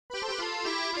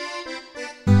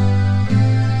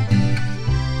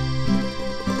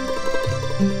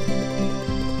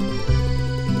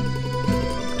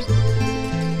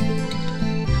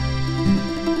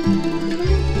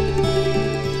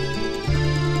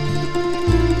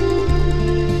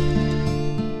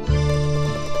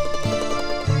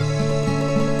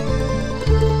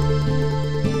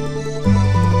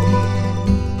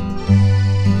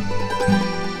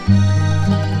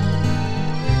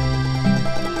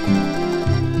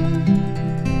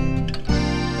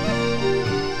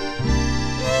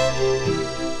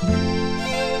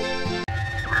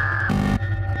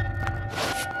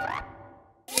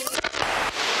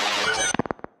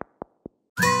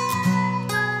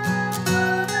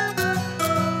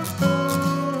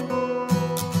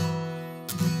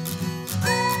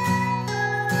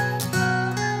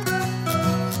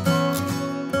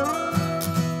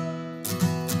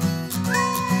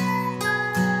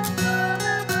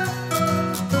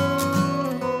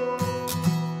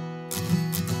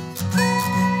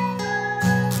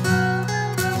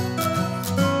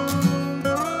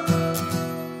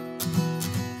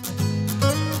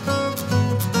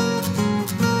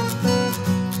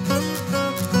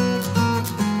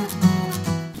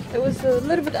was a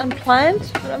little bit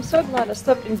unplanned, but I'm so glad I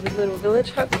stopped in this little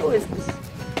village. How cool is this?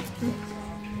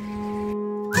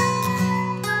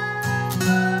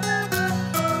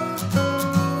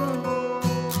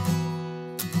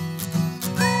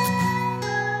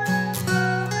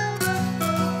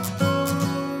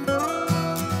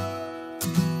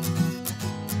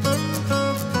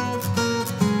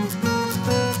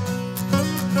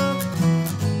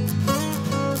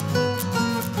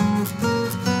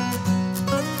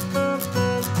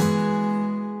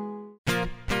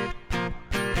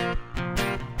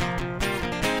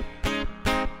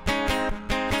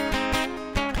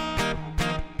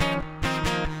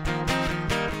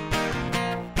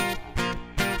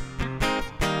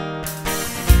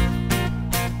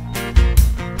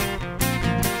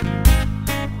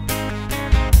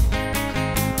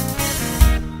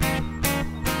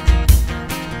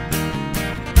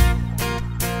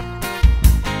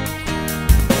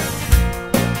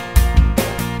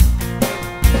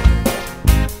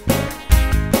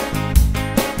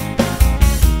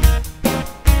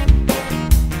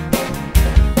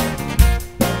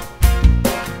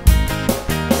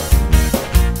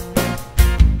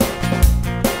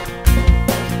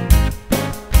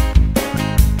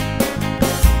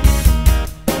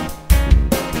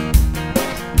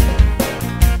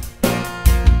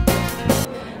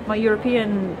 My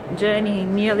European journey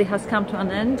nearly has come to an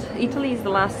end. Italy is the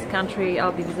last country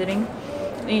I'll be visiting.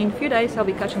 In a few days I'll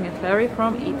be catching a ferry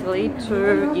from Italy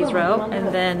to Israel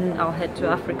and then I'll head to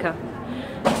Africa.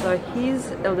 So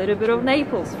here's a little bit of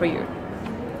Naples for you.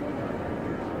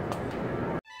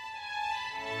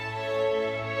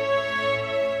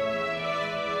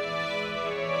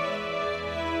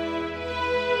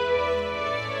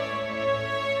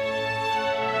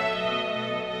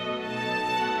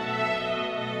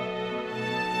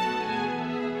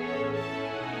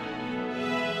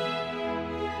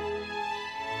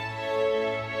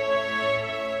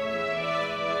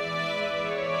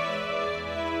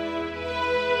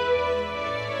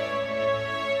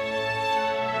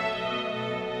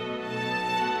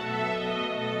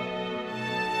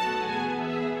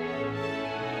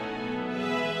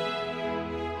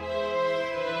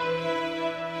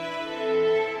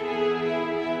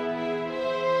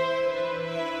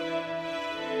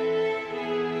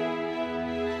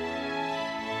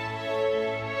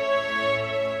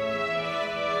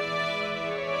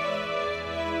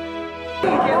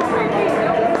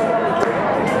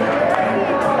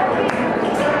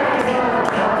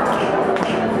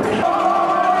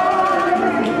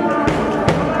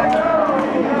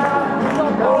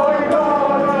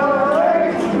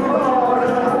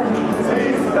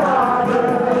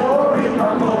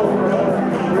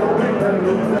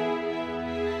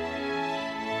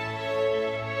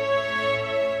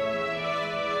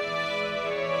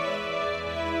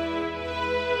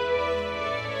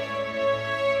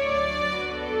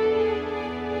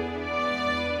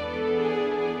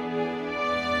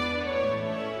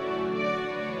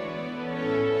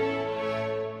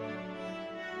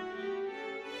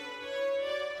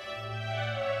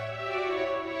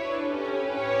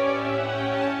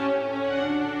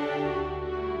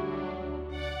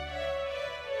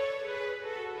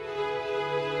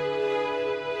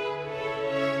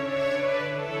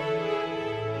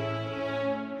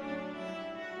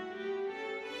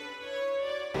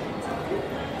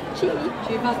 Chillie.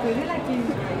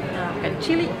 And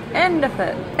chillie and a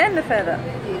feather.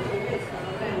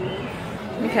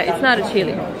 Okay, it's not a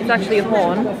chillie. It's actually a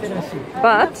horn,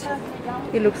 but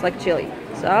it looks like chillie.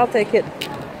 So I'll take it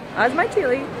as my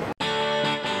chillie.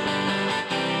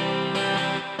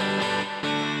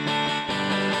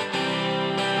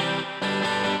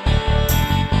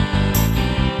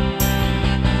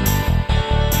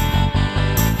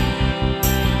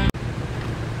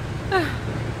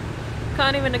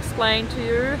 Can't even explain to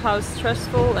you how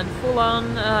stressful and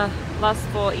full-on last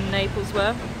 4 in Naples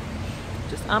were.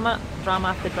 Just drama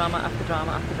after drama after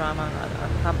drama after drama.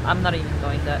 I'm not even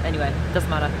going there. Anyway, doesn't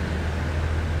matter.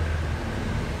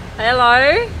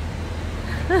 Hello!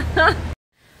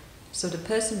 So the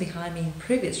person behind me in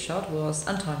previous shot was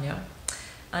Antonio.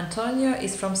 Antonio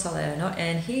is from Salerno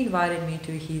and he invited me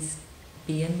to his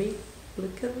B&B.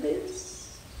 Look at this.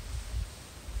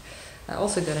 I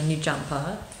also got a new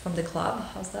jumper from the club.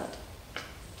 How's that?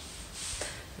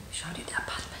 Let me show you the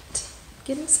apartment.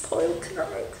 Getting spoiled,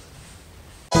 Greg.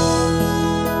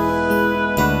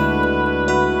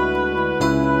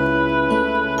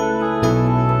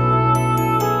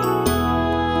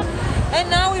 And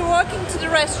now we're walking to the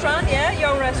restaurant, yeah,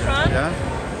 your restaurant. Yeah.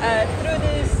 Through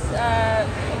this,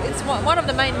 it's one of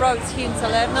the main roads here in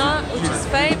Salerno, which is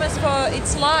famous for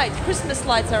its lights. Christmas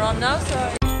lights are on now,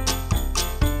 so.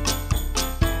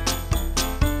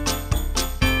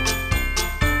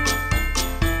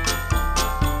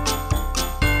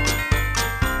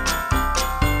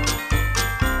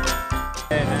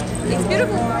 It's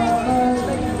beautiful.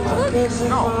 Look.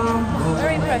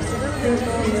 Very impressive.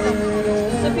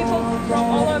 So people from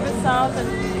all over South and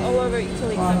all over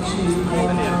Italy come.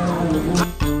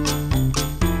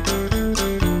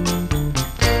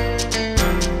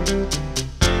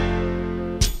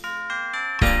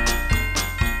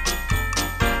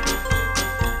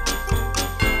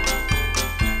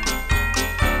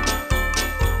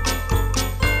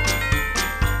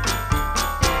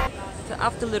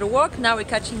 After a little walk, now we're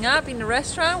catching up in the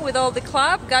restaurant with all the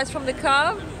club guys from the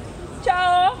club.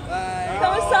 Ciao! Bye!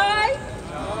 Come stai?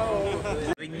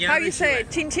 Ciao! How you say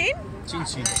it? Chin chin? Chin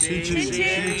chin. Chin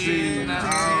chin.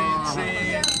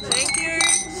 Thank you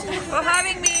for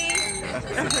having me.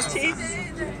 Cheers.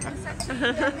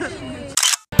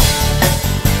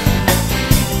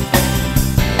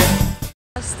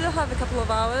 I still have a couple of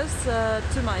hours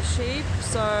to my ship,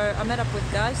 so I met up with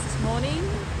guys this morning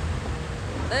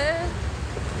there,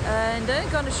 and they're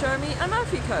going to show me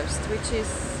Amalfi Coast, which is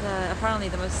apparently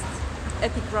the most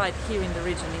epic ride here in the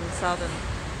region in southern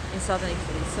Italy.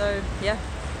 So yeah,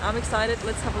 I'm excited.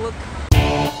 Let's have a look.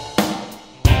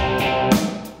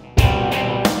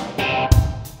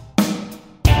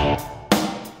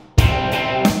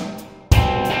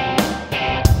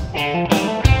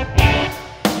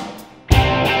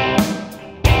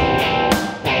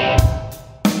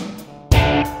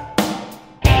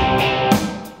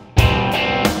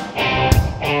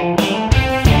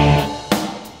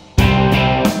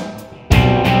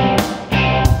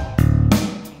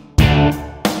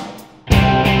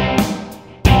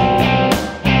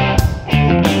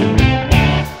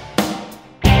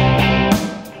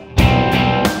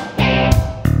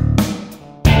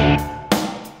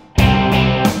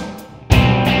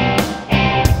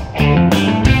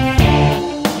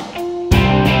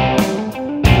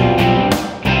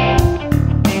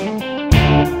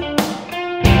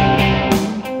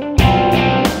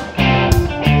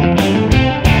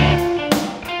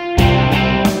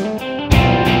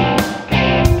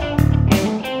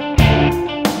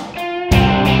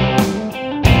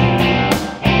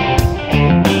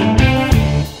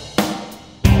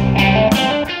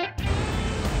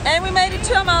 And we made it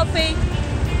to Amalfi.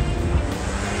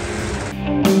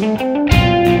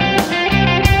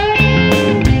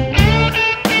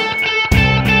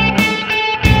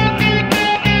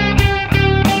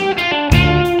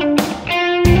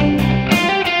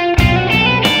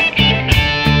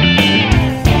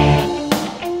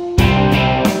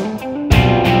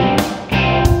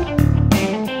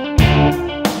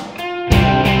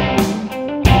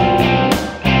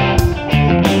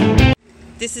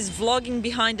 This is vlogging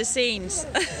behind the scenes.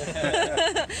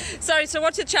 Sorry, so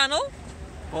what's your channel?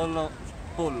 Polo.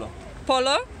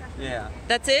 Polo? Yeah.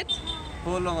 That's it?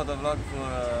 Polo with a vlog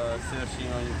for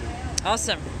searching on YouTube.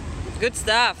 Awesome. Good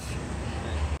stuff.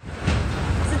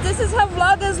 So this is how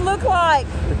vloggers look like.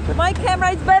 My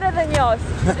camera is better than yours.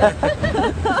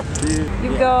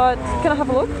 You've got... Can I have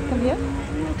a look? Come here.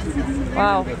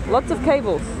 Wow, lots of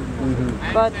cables.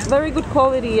 But very good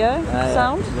quality, yeah?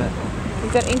 Sound. Yeah.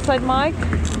 You've got inside mic,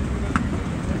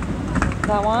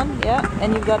 that one, yeah,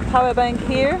 and you've got power bank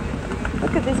here.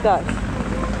 Look at this guy,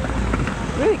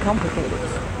 really complicated.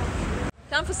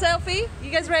 Time for selfie.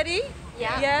 You guys ready?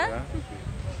 Yeah. Yeah?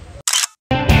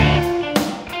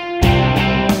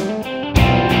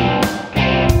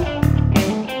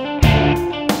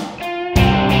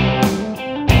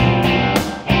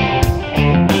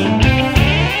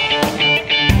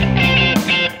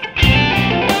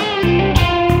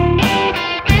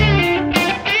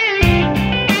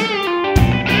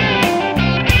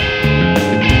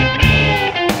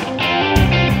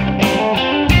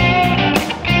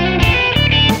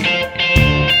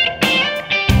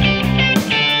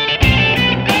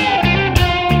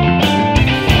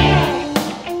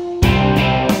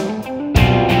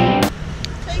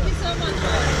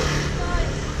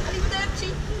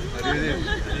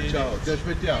 Ciao, ti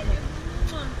aspettiamo.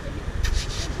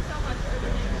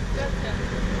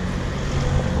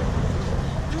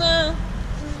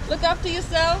 Look after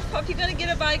yourself. Hope you're gonna get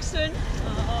a bike soon.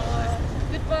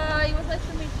 Goodbye. It was nice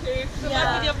to meet you. Good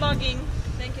luck with your vlogging.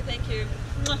 Thank you. Thank you.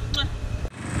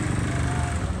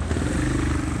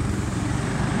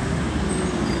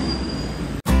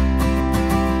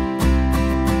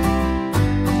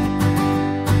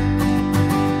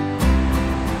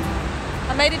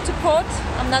 I made it to port.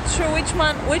 I'm not sure which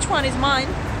one is mine.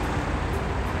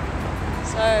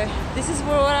 So this is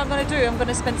what I'm going to do. I'm going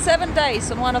to spend 7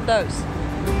 days on one of those.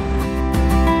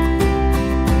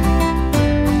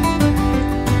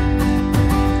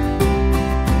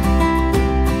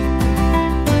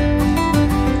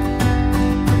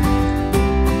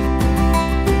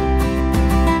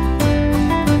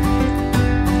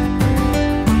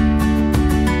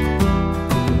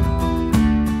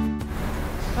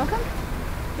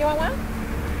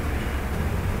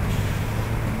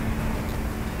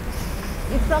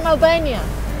 Albania.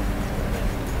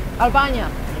 Albania.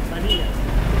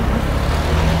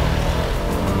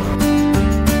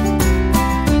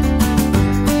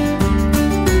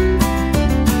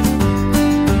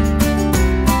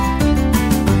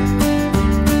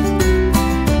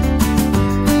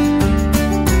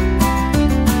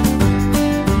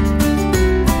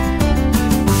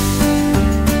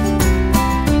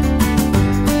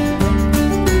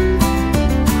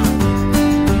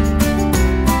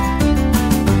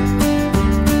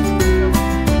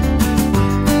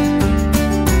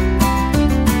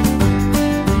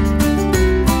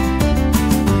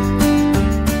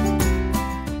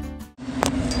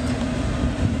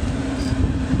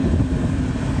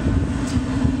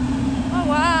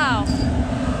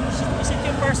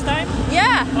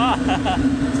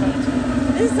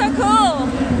 This is so cool!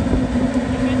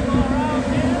 You can go around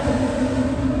here.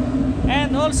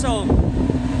 And also,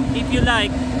 if you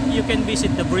like, you can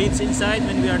visit the bridge inside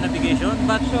when we are navigation,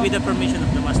 but with the permission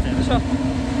of the master. Sure.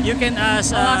 You can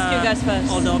ask, I'll ask you guys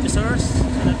first. all the officers so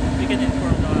that we can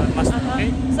inform the master,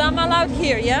 okay? So I'm allowed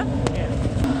here, yeah?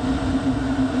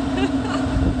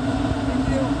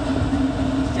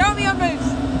 Show me your moves!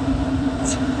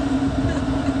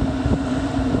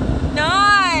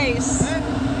 Nice!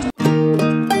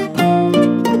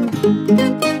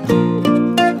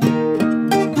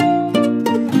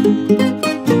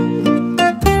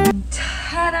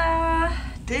 Ta-da!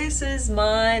 This is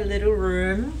my little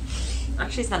room.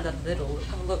 Actually, it's not that little.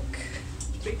 Oh, look,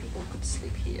 3 people could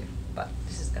sleep here. But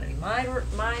this is gonna be my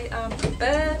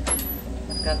bed.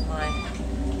 I've got my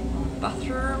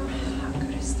bathroom. How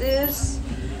good is this?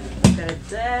 I've got a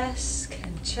desk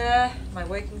and chair. My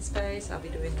working space. I'll be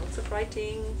doing lots of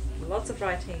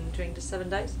writing during the 7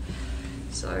 days.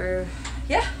 So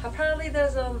yeah, apparently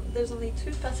there's only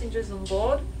 2 passengers on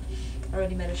board. I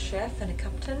already met a chef and a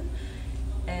captain,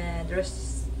 and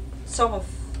there's some of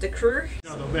the crew.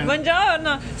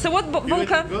 Buongiorno. So what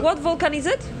volcan is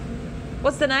it?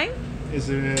 What's the name? It's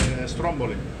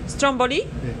Stromboli. Stromboli?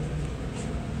 Yeah.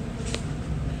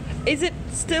 Is it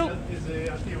still? It's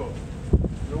activo.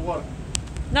 You work.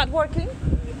 Not working?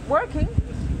 Working?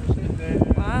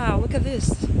 Wow, look at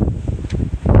this.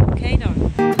 Volcano.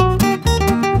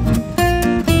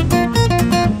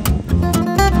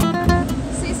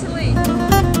 Sicily.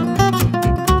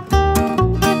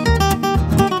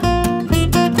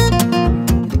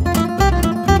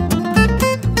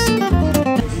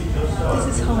 This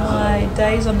is how my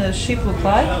days on the ship look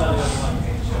like.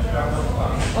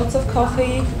 Lots of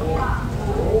coffee,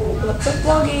 lots of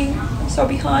vlogging. So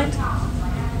behind.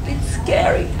 It's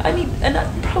scary. I need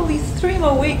probably 3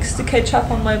 more weeks to catch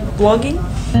up on my vlogging.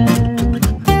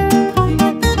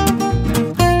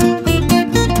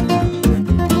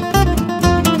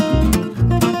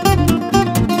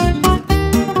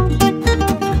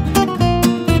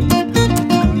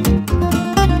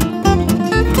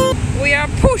 We are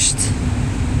pushed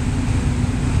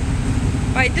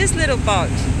by this little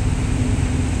boat.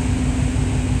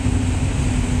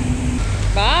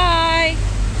 Bye!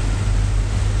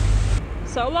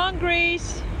 So long,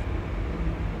 Greece!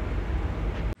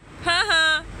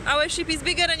 Haha! Our ship is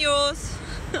bigger than yours!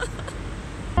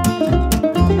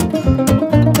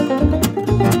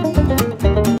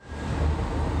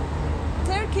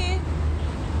 Turkey!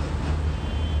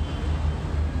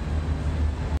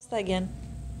 Again.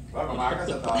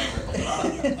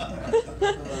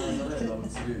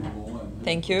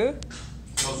 Thank you.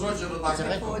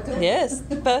 Yes,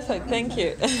 perfect, thank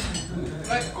you.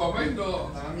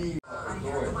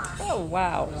 Oh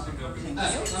wow.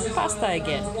 Pasta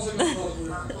again.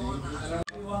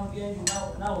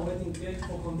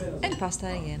 And pasta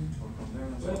again.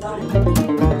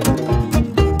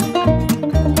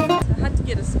 I had to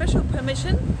get a special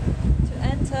permission to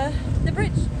enter the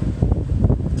bridge.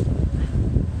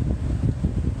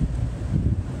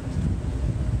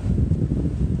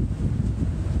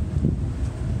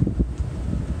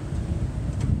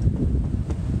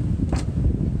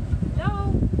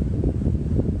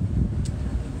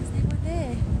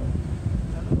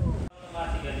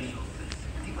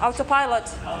 Autopilot.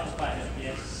 Autopilot,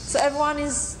 yes. So everyone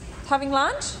is having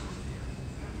lunch?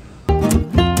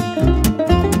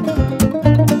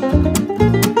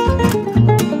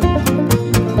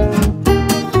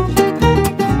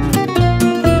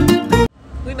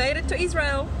 We made it to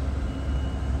Israel.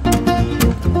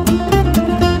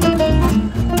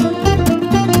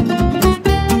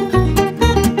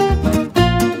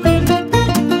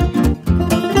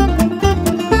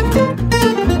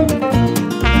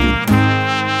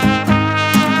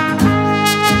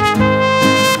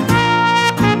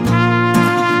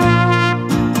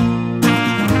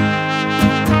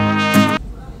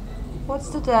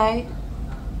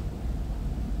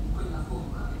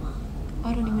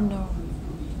 I don't even know.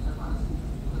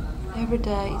 Every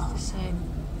day is the same.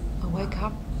 I wake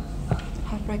up,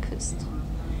 have breakfast,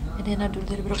 and then I do a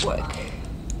little bit of work.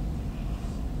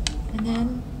 And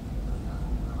then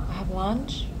I have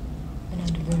lunch, and I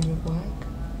do a little bit of work,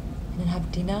 and then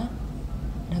have dinner,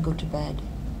 and I go to bed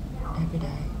every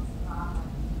day.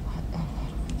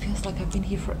 It feels like I've been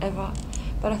here forever,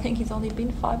 but I think it's only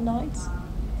been 5 nights.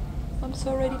 I'm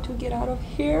so ready to get out of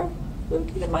here. Look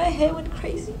at my hair went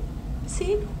crazy.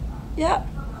 See? Yeah.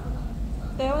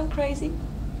 That went crazy.